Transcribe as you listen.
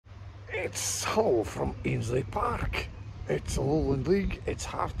It's Hull from Ainslie Park. It's the Lowland League. It's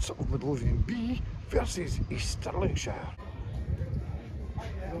Hearts of Midlothian B versus East Stirlingshire.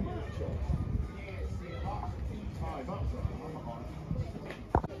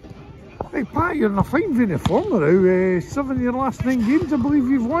 Hey Pat, you're in a fine vein of form now. 7 of your last 9 games I believe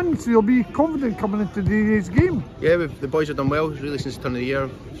you've won, so you'll be confident coming into today's game. Yeah, the boys have done well really since the turn of the year.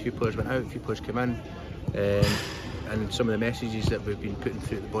 A few players went out, a few players came in, and some of the messages that we've been putting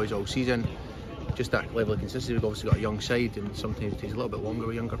through to the boys all season, just that level of consistency. We've obviously got a young side and sometimes it takes a little bit longer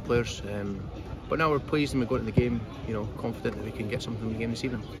with younger players, but now we're pleased and we're going into the game, you know, confident that we can get something from the game this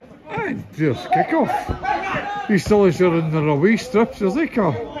evening. And just kick off. East Stirlingshire in their away strips. There's like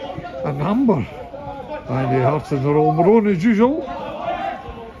a number, and the Hearts in their own maroon as usual.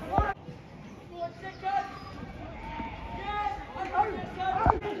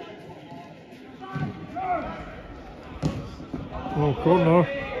 Oh, corner.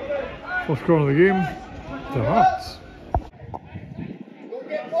 First corner of the game to Hearts.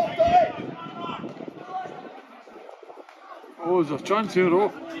 Oh, there's a chance here,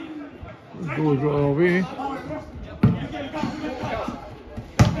 oh. Goal got away.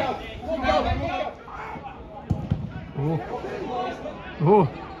 Oh,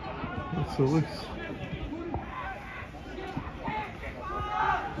 that's a loose.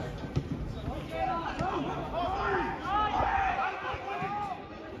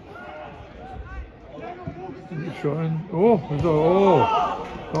 Shot in. Oh,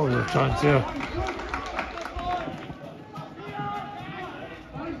 that was a chance there.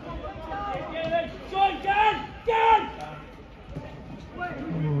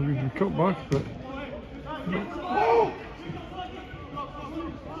 Oh, we can cut back, but no.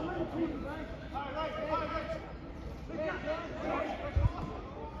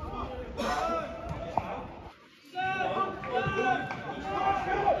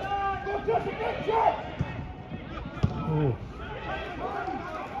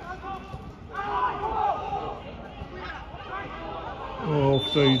 Oh,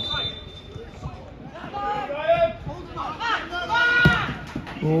 offside.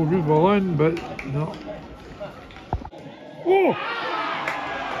 Oh, good ball in, but no. Oh!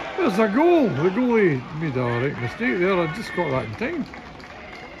 There's a goal! The goalie made a right mistake there. I just got that in time.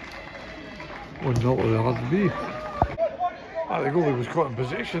 1-0 to the Hearts. The goalie was caught in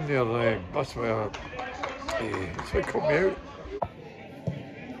possession there. That's where it caught me out.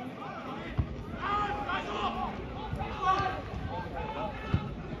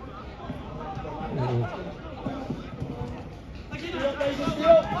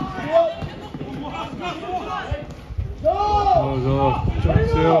 Oh no,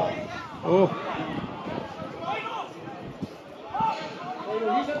 chance there. Oh.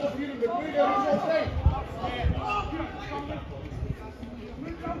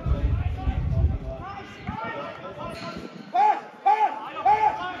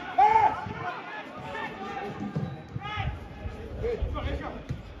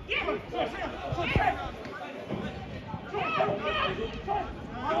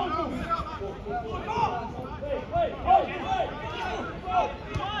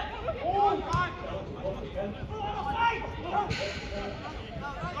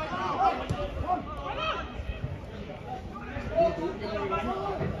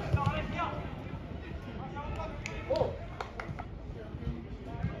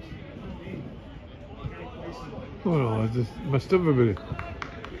 Oh no, I just missed everybody.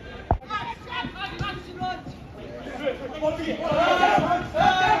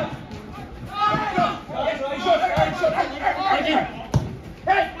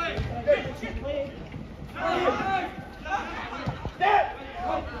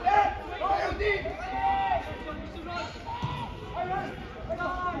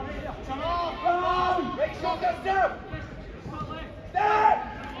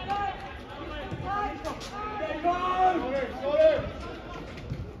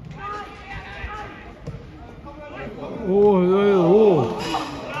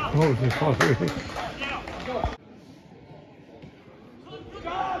 Oh, it's far away.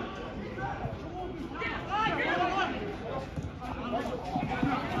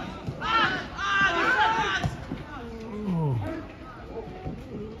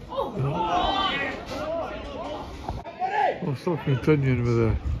 I'm still continuing with the...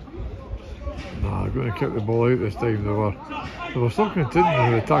 Nah, I'm going to kick the ball out this time. They were still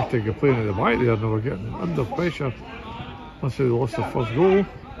continuing with the tactic of playing at the back there, and they were getting under pressure. That's how they lost their first goal.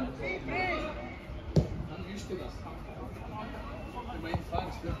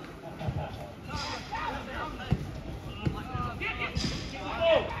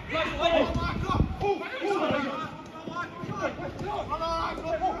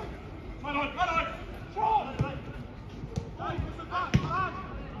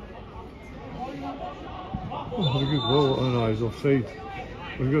 good ball. Oh no, he's offside.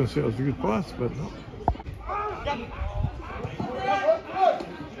 I was going to say it was a good pass, but no.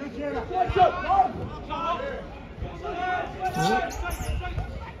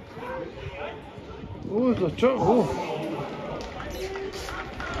 Oh, there's a chop. Oh.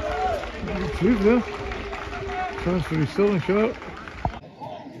 Good move there. Chance for Stirlingshire.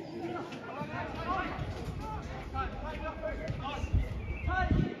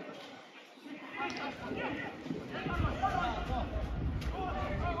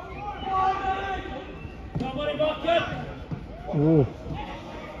 Oh.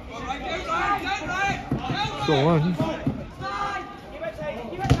 Still on.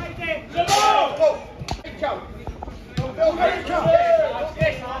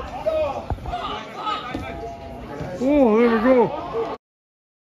 Oh, there we go.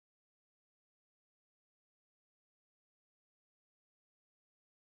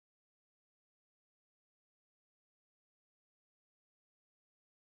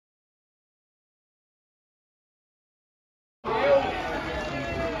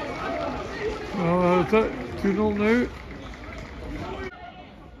 That's it. 2-0 now.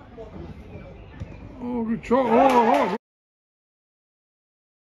 Oh, good shot.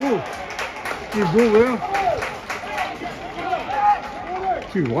 Oh, good goal there.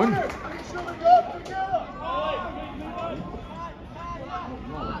 2-1.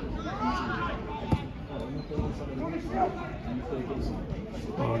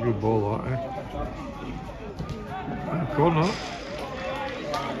 Oh, good ball that, eh? Corner.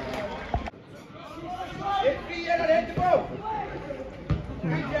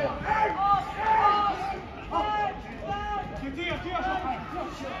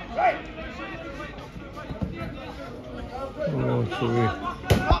 Oh, sorry.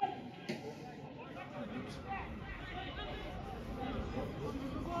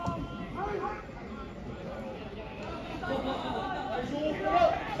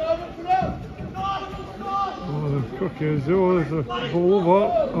 Oh, the cookies. Oh, there's a ball over.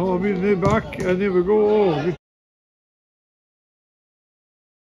 Oh, I'm in there back, and there we go. Oh, good.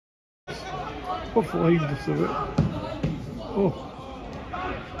 Off the line just a bit. Oh.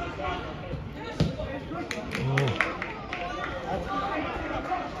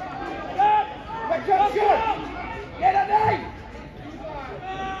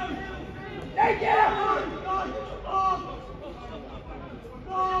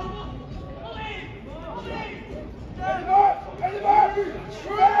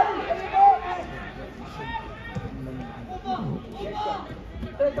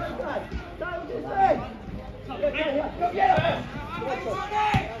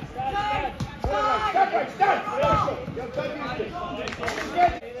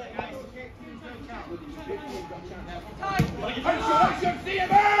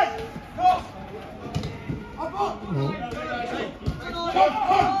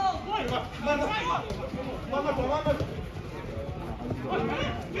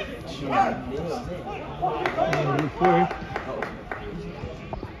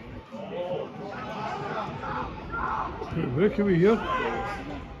 Where can we hear?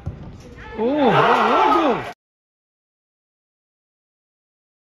 Oh,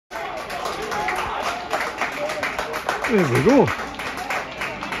 there we go.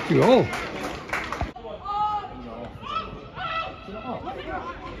 2-all.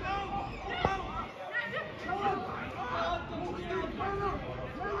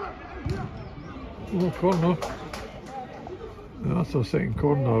 Oh, corner. That's our second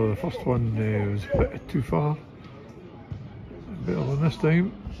corner. The first one was a bit too far. Better than this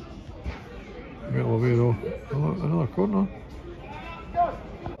time. Better away though. Another corner.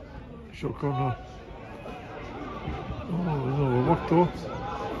 Short corner. Oh, there's another work though.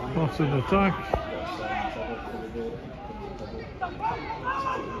 That's in the attack.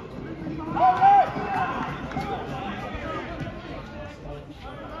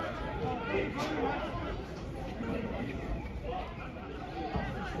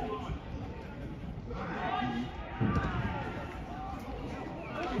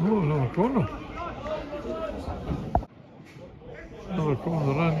 Oh, another corner. Another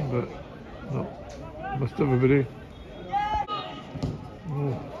corner in, but no, missed everybody.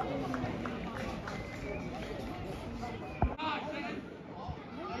 Oh.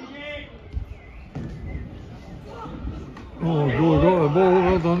 Oh, goal, got the ball,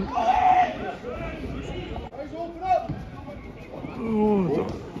 well done. Oh,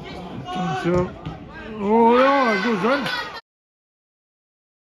 chance here. Oh, yeah, it goes in.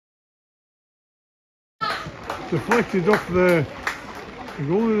 Deflected off the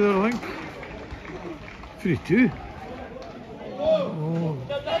goalie there, I think. 3-2. Oh.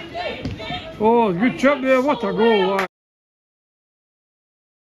 Oh, good chip there, what a goal.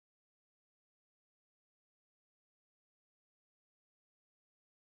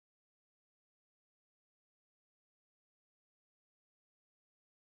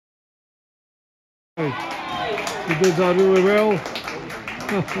 He did that really well.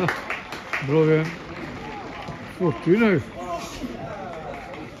 Brilliant. 4-2 now.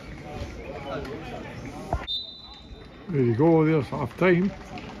 There you go, there's half time.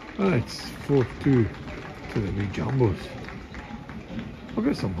 And it's 4-2 to the wee Jambos. I'll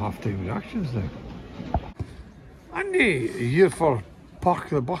get some half time reactions now. Andy, here for Park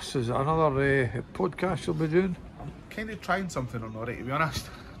the Bus, is it another podcast you'll be doing? I'm kind of trying something on Norrie, to be honest.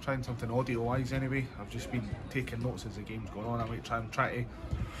 Trying something audio wise anyway. I've just been taking notes as the game's going on. I might try to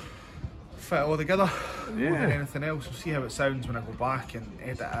fit it all together more than anything else. We'll see how it sounds when I go back and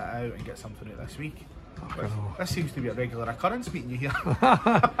edit it out and get something out this week. This seems to be a regular occurrence meeting you here.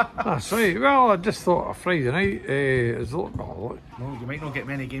 That's right. Well, I just thought a Friday night is no, you might not get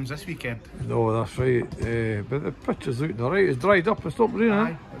many games this weekend. No, that's right. But the pitch is looking alright. It's dried up. It stopped raining.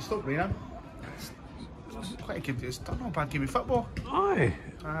 Aye, it stopped raining. It's quite a good. It's not a bad game of football. Aye.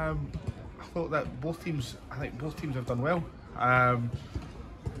 I thought that both teams. I think both teams have done well. I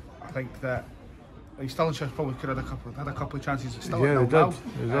think that Stirlingshire probably could have had a couple of chances. Still yeah, they did.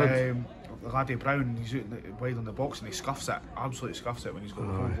 The laddie Brown, he's out wide on the box and he scuffs it. Absolutely scuffs it when he's got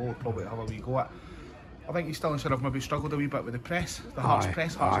the full goal. Probably have a wee go at. I think Stirlingshire have maybe struggled a wee bit with the press. The Hearts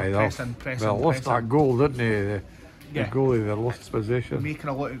press. Hearts are pressing. Well, lost that goal, didn't they? The goalie, they lost possession.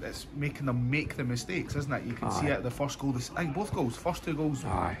 It's making them make the mistakes, isn't it? You can see it. The first goal, both goals, first two goals.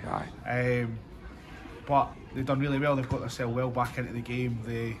 But they've done really well. They've got themselves well back into the game.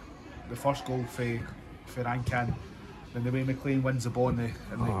 The first goal for Rankin, then the way McLean wins the ball in his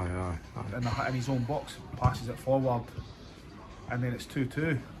own box, passes it forward, and then it's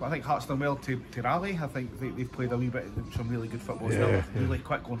 2-2. But I think Hearts done well to rally. I think they've played a wee bit some really good football as well. Really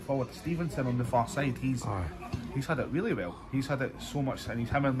quick going forward. Stevenson on the far side, he's had it really well. He's had it so much, and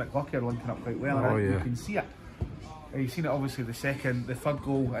him and Midlothian are linking up quite well. You can see it. You've seen it obviously the third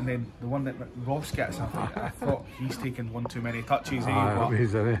goal, and then the one that Ross gets. I thought he's taken one too many touches.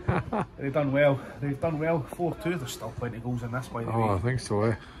 They've done well. They've done well. 4-2. There's still plenty of goals in this, by the way. I think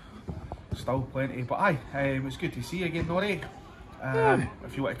so. Still plenty. But it's good to see you again, Norrie.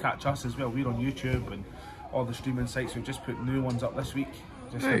 If you want to catch us as well, we're on YouTube and all the streaming sites. We've just put new ones up this week,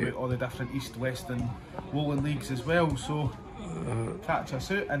 just about all the different East, West, and Lowland leagues as well. So. Catch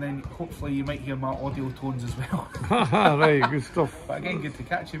us out, and then hopefully you might hear my audio tones as well. Right, good stuff. But again, good to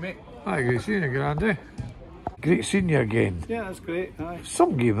catch you, mate. Aye, great seeing you, Grandy. Great seeing you again. Yeah, that's great. Aye.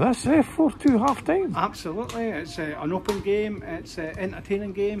 Some game this, 4-2 half time. Absolutely, it's an open game, it's an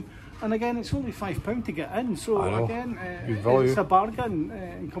entertaining game, and again, it's only £5 to get in, so again, it's a bargain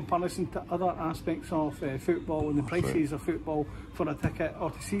in comparison to other aspects of football and the prices of football for a ticket or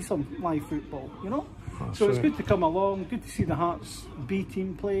to see some live football, you know? So it's good to come along, good to see the Hearts B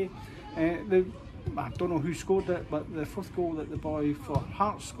team play. I don't know who scored it, but the fourth goal that the boy for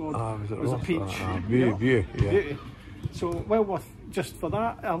Hearts scored was a peach. Beauty. So well worth just for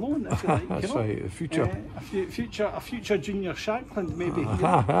that alone, if you like. That's right, the future. A future junior Shankland maybe.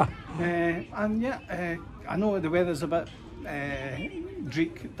 I know the weather's a bit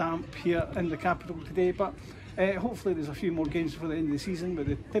damp here in the capital today, but hopefully there's a few more games before the end of the season where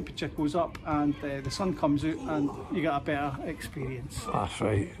the temperature goes up and the sun comes out and you get a better experience. That's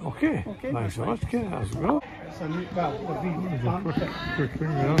right. Okay. Thanks so much. Okay, that's well. It's a new quick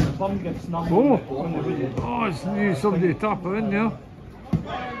thing there. The bum gets numb on the video. Oh, it's new somebody to tap it in there.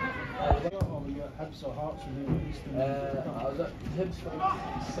 Hibs or Hearts when you were East? I was at Hibs for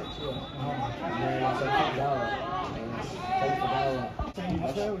 6 years. And then I was at Gala.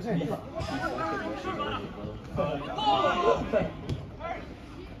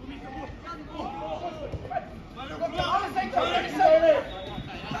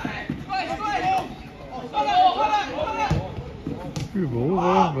 Few balls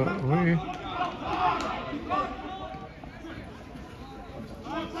there, but away.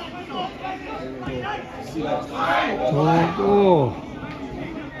 He's offside.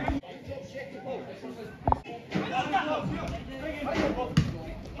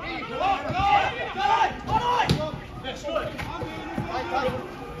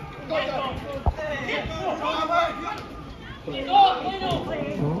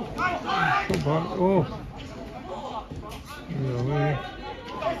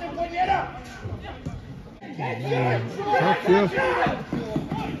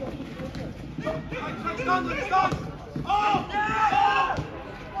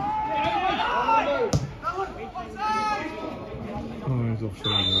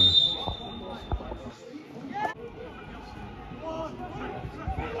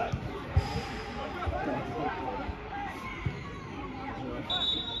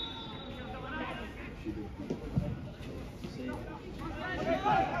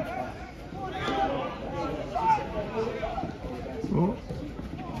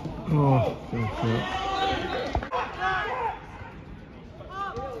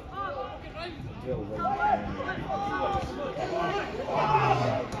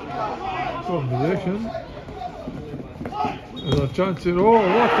 Combination. There's a chance here. Oh, what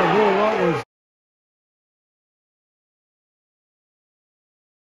a goal that was!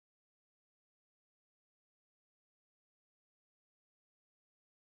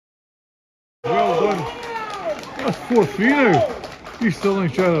 Well done. That's 4-3 now. These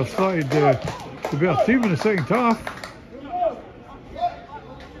Stirlingshire have started to be a team in the second half.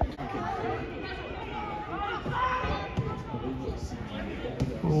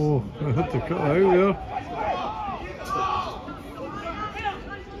 Oh, I had to cut it out there.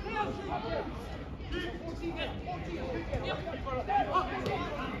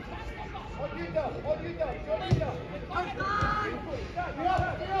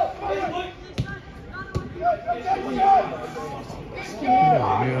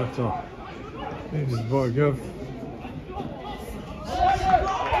 Yeah, that's a needed ball give.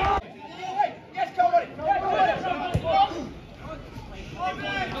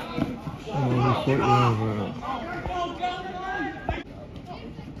 Oh, he's quite well about it.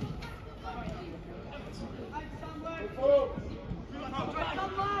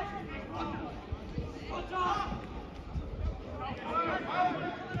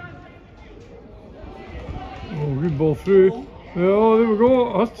 Oh, good ball through. Yeah, oh, there we go.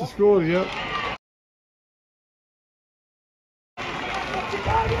 That's the score, yep.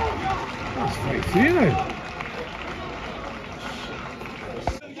 That's 5-3 now.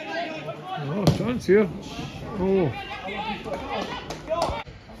 Oh, chance here. Oh.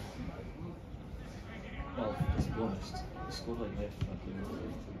 Well, to be honest, the score like that, I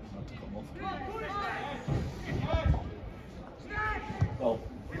had to come off. Well,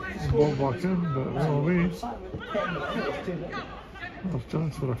 Ball back in, but well away. There's a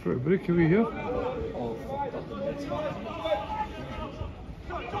chance for a quick breakaway here.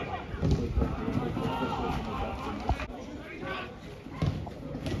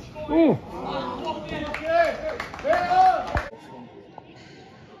 Oh!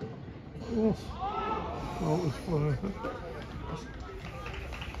 Oh! That was funny.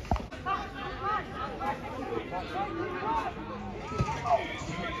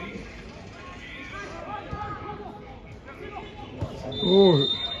 Oh,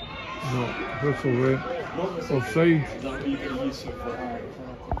 no, whistle went offside.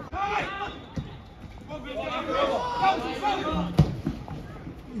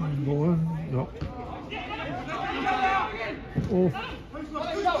 Ball in, no. Oh.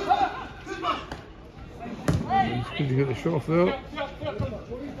 It's good to get the shot off there.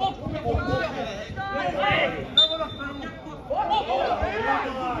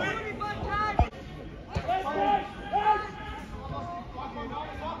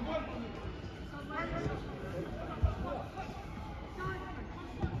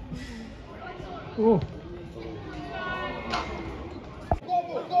 Oh.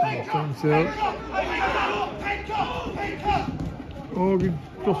 Chance there. Oh, good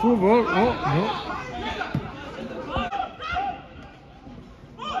crossover. Oh, no.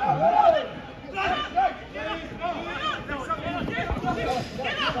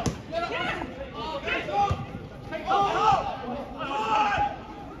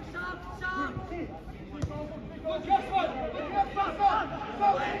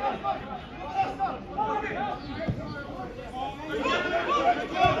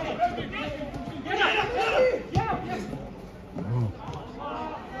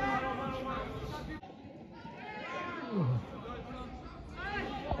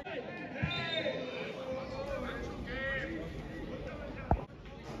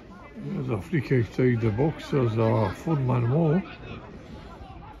 There's a free kick outside the box, there's a 4-man wall.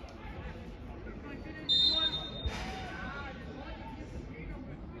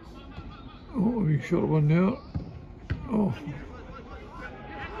 Oh, a wee short one there. Oh.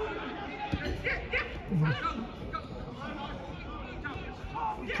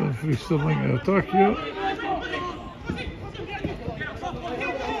 Chance for Stirling to attack here.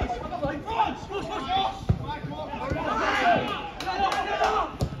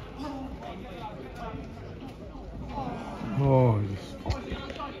 Oh, just...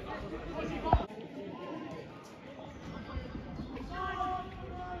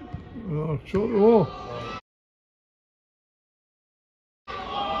 Oh, shot. Oh!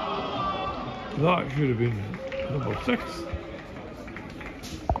 That should have been number 6.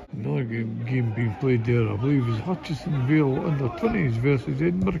 Another game being played there, I believe, is Hutchison Vale under 20s versus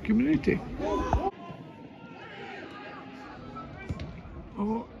Edinburgh Community.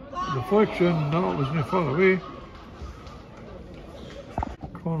 Oh, deflection, that was not far away.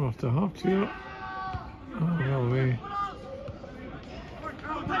 Corner to Hearts here. Oh, well away.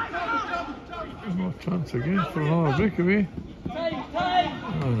 No chance again for another breakaway.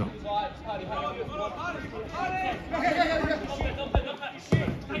 Oh no.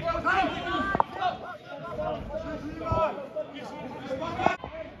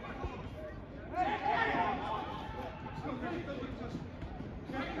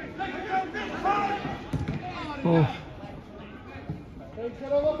 Oh.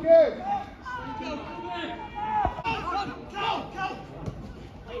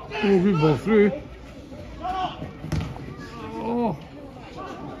 Oh, good ball through. Oh.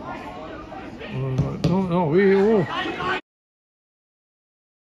 No, wait, oh.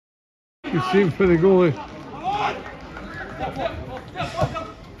 Good save for the goalie.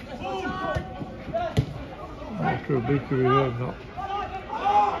 Oh, could break away there, no.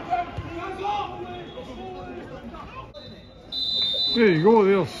 There you go,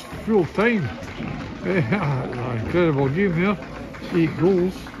 there's full time. Incredible game there. 8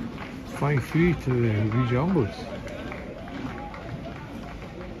 goals, 5-3 to the Wee Jambos.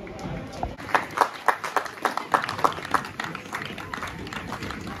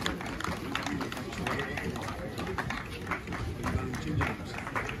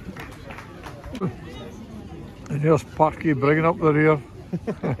 And there's Parky bringing up the rear.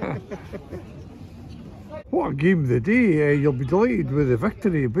 What a game of the day. You'll be delighted with the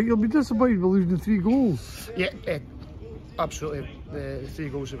victory, but you'll be disappointed with losing 3 goals. Yeah, absolutely. The 3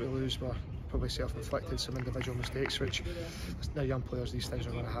 goals that we lose were probably self-inflicted, some individual mistakes, which they're young players, these things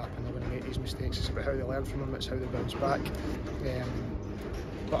are going to happen, they're going to make these mistakes. It's about how they learn from them, it's how they bounce back.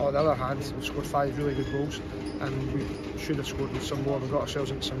 But on the other hand, we've scored 5 really good goals and we should have scored some more. We got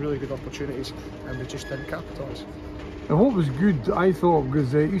ourselves into some really good opportunities and we just didn't capitalise. And what was good, I thought,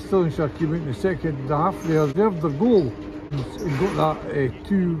 because East Stirlingshire came out in the second half, they reserved their goal and got that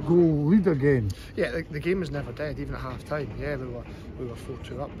 2-goal lead again. Yeah, the game was never dead, even at half time. Yeah, we were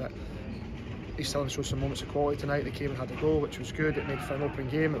 4-2 up, but East Stirling showed some moments of quality tonight. They came and had a goal, which was good. It made for an open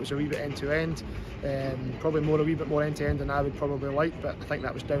game. It was a wee bit end to end, probably a wee bit more end to end than I would probably like, but I think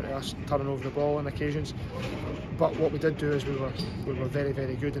that was down to us turning over the ball on occasions. But what we did do is we were very,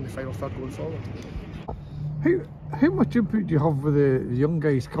 very good in the final third going forward. How much input do you have with the young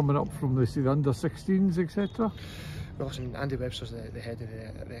guys coming up from the under-16s, etc.? Well, listen, Andy Webster's the head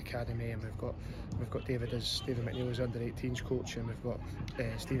of the academy, and we've got David McNeil as under-18s coach, and we've got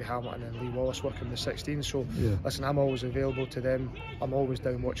Stevie Hamilton and Lee Wallace working with the 16s. So yeah. Listen, I'm always available to them. I'm always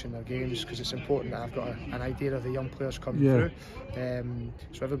down watching their games because it's important that I've got an idea of the young players coming through.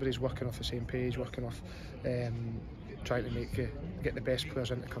 So everybody's working off the same page, working off trying to get the best players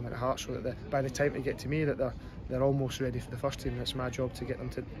in to come into Hearts, so that by the time they get to me, that they're almost ready for the first team. And it's my job to get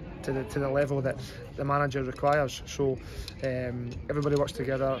them to the level that the manager requires. So everybody works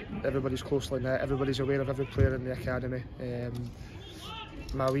together, everybody's closely knit, everybody's aware of every player in the academy.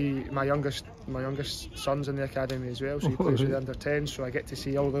 My youngest son's in the academy as well, so he plays with the under-10s, so I get to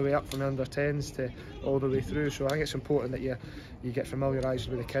see all the way up from the under-10s to all the way through. So I think it's important that you get familiarised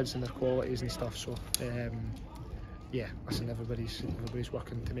with the kids and their qualities and stuff. So yeah, listen, everybody's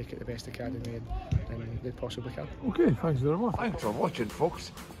working to make it the best academy and they possibly can. Okay, thanks very much. Thanks for watching,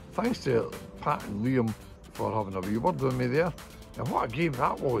 folks. Thanks to Pat and Liam for having a wee word with me there. And what a game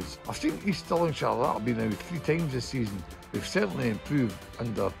that was. I've seen East Stirlingshire, that'll be now 3 times this season. They've certainly improved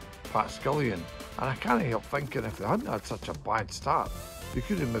under Pat Scullion, and I can't help thinking if they hadn't had such a bad start, they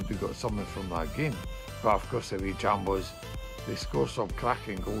could have maybe got something from that game. But of course the wee Jambos, they score some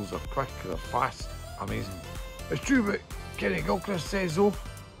cracking goals, they're quick, they're fast, amazing. It's true what Kenny Gilchrist says though,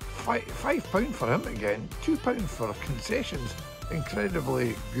 £5 for him again, £2 for concessions,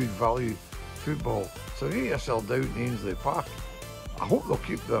 incredibly good value football. So get yourself down in Ainslie Park. I hope they'll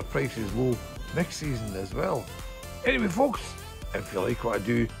keep their prices low next season as well. Anyway folks, if you like what I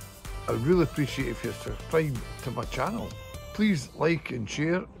do, I'd really appreciate if you subscribe to my channel. Please like and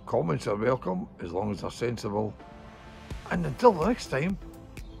share, comments are welcome as long as they're sensible. And until the next time,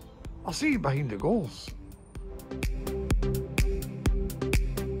 I'll see you behind the goals.